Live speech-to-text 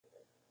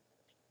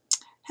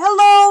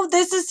Hello,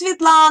 this is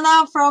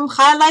Svetlana from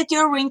Highlight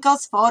Your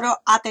Wrinkles Photo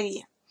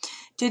Atelier.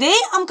 Today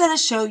I'm going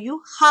to show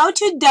you how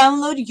to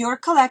download your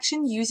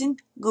collection using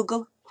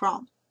Google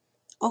Chrome.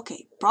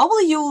 Okay,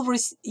 probably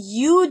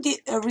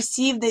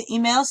receive the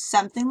email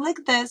something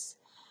like this,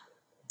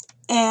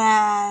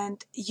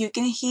 and you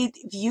can hit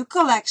View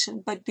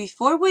Collection. But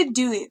before we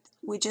do it,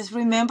 we just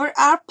remember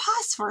our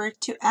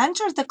password to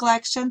enter the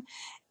collection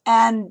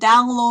and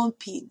download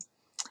PIN.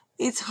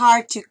 It's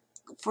hard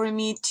for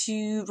me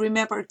to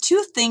remember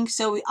two things,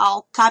 so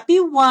I'll copy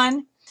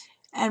one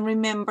and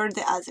remember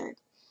the other.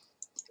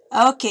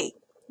 Okay,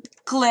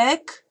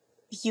 click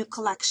View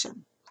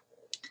Collection.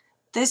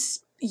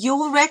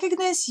 You'll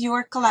recognize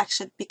your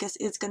collection because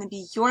it's going to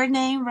be your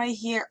name right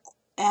here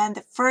and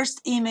the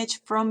first image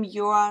from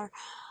your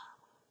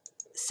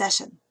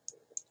session.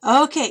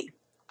 Okay,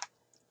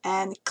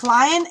 and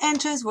client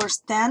entrance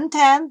was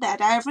 1010,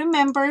 that I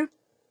remember.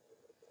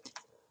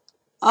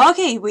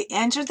 Okay, we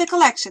entered the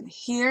collection.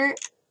 Here,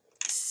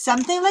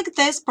 something like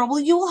this.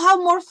 Probably you will have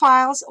more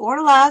files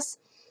or less.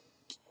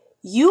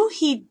 You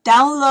hit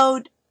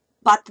download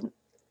button.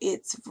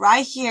 It's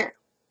right here.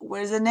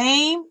 Where's the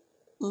name?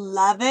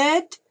 Love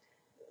it,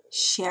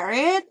 share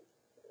it,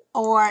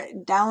 or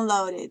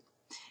download it.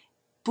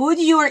 Put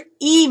your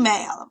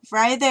email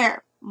right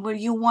there where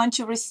you want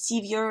to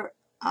receive your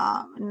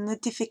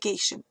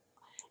notification.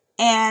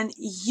 And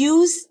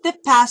use the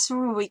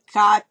password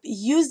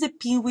use the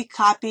PIN we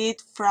copied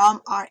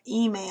from our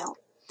email.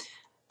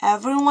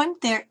 Everyone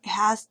there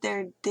has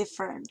their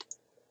different.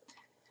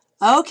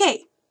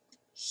 Okay,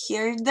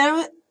 here are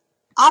the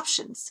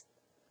options.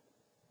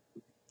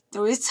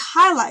 There is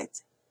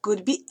highlights,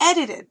 could be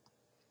edited.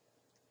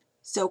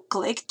 So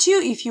click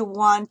 2 if you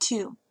want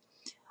to.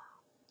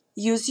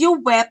 Use your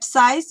web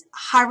size,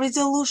 high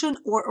resolution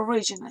or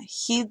original.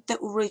 Hit the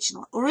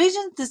original.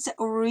 This is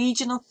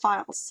original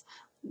files.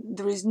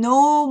 There is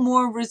no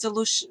more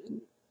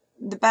resolution.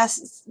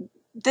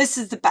 This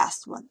is the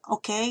best one,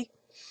 okay?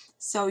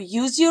 So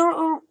use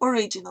your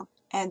original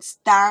and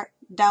start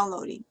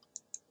downloading.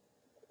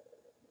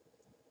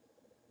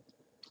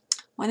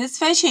 When it's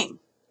fetching,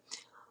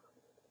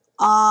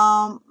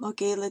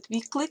 okay, let me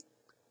click.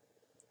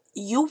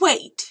 You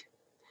wait.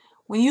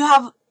 When you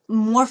have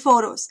more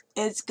photos,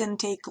 it's gonna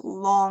take a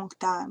long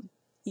time.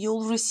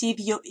 You'll receive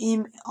your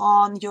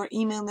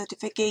email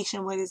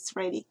notification when it's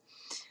ready.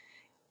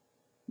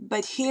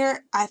 But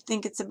here, I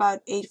think it's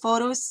about 8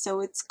 photos,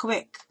 so it's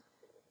quick.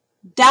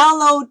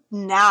 Download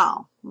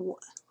now.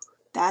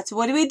 That's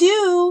what we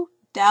do.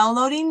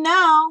 Downloading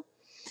now.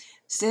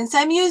 Since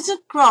I'm using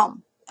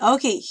Chrome,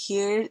 okay,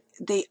 here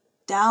they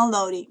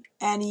downloading,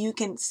 and you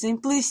can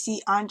simply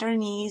see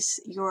underneath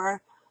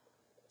your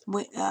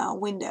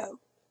window.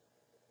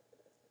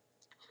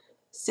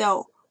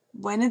 So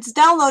when it's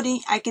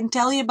downloading, I can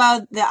tell you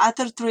about the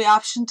other 3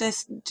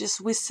 options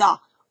just we saw.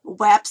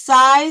 Web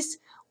size,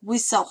 we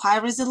saw high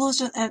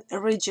resolution and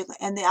original.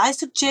 And I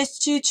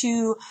suggest you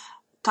to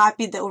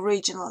copy the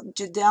original,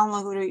 to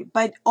download it.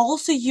 But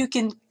also you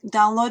can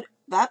download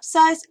web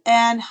size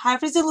and high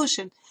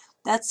resolution.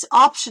 That's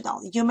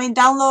optional. You may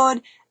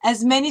download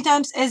as many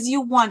times as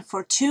you want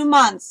for 2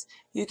 months.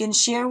 You can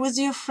share with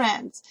your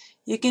friends.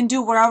 You can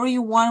do whatever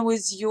you want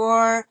with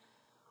your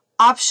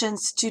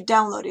options to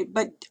download it.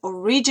 But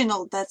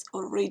original, that's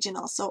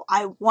original. So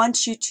I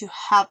want you to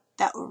have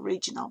that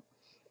original.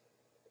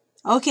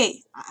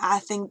 Okay, I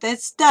think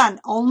that's done,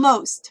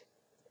 almost.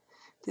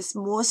 This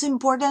most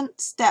important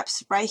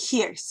steps right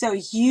here. So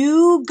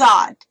you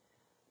got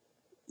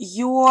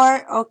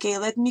your, okay,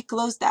 let me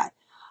close that.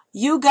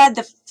 You got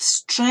the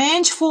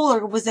strange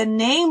folder with a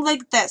name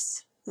like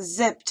this,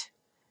 zipped.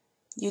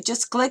 You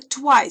just click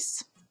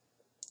twice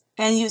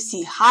and you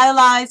see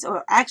highlights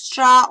or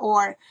extra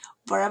or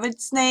wherever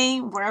its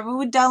name, wherever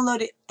we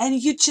download it,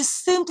 and you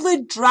just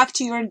simply drag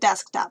to your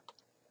desktop.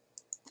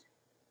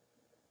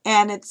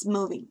 And it's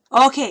moving.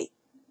 Okay,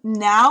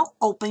 now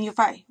open your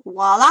file.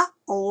 Voila,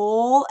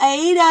 all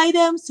 8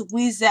 items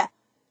with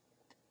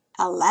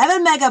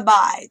 11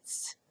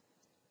 megabytes,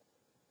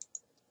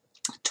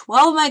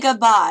 12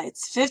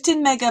 megabytes,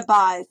 15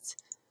 megabytes,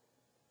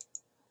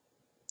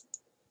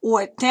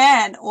 or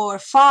 10 or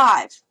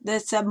 5.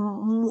 That's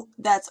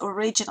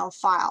original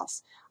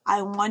files.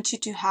 I want you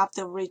to have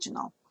the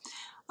original.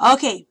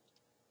 Okay,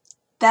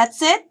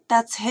 that's it.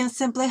 That's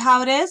simply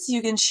how it is.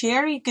 You can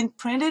share, you can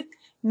print it.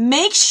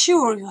 Make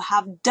sure you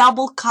have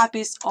double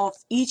copies of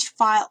each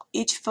file,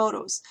 each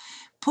photos.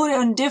 Put it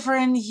on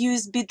different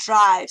USB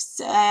drives,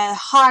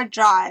 hard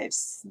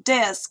drives,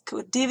 disk,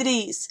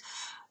 DVDs,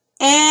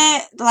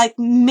 and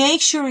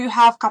make sure you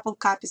have a couple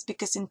copies,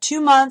 because in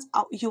 2 months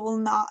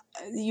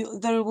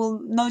there will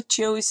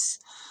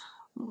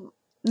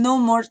no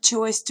more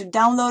choice to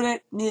download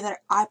it. Neither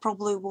I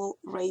probably will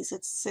raise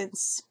it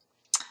since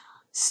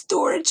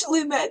storage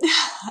limit.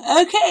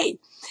 Okay,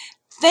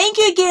 thank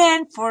you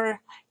again for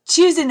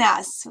choosing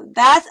us.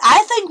 That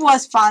I think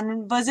was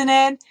fun, wasn't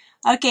it?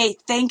 Okay,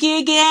 thank you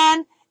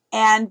again,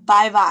 and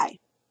bye bye.